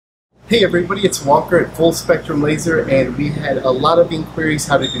Hey everybody, it's Walker at Full Spectrum Laser, and we had a lot of inquiries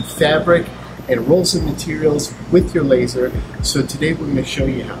how to do fabric and rolls of materials with your laser. So today we're going to show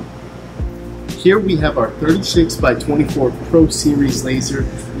you how. Here we have our 36 by 24 Pro Series laser.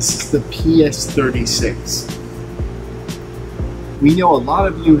 This is the PS36. We know a lot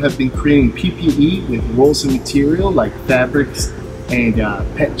of you have been creating PPE with rolls of material like fabrics and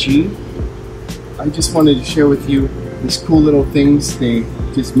PETG. I just wanted to share with you these cool little things. They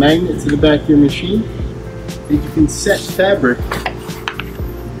just magnets in the back of your machine, and you can set fabric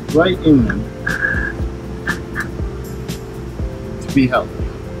right in them to be held.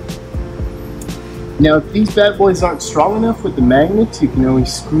 Now, if these bad boys aren't strong enough with the magnets, you can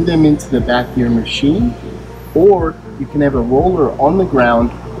always screw them into the back of your machine, or you can have a roller on the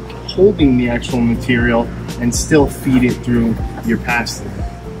ground holding the actual material and still feed it through your pass-through.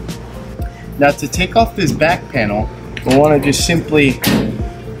 Now, to take off this back panel, we want to just simply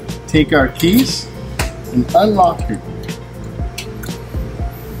take our keys and unlock it.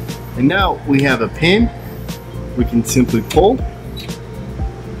 And now we have a pin. We can simply pull,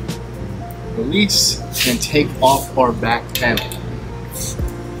 release, and take off our back panel.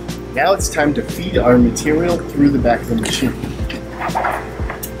 Now it's time to feed our material through the back of the machine.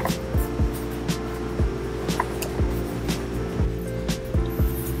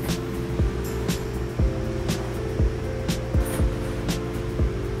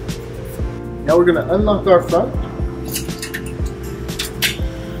 Now we're going to unlock our front,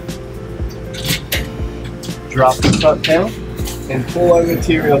 drop the front panel, and pull our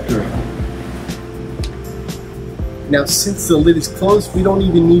material through. Now, since the lid is closed, we don't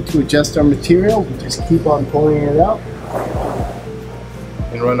even need to adjust our material. We just keep on pulling it out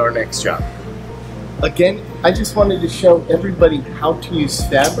and run our next job. Again, I just wanted to show everybody how to use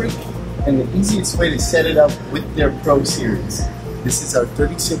fabric and the easiest way to set it up with their Pro Series. This is our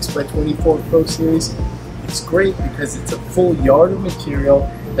 36 by 24 Pro Series. It's great because it's a full yard of material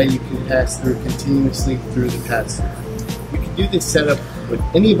that you can pass through continuously through the pass-through. You can do this setup with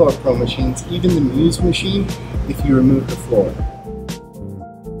any of our Pro machines, even the Muse machine, if you remove the floor.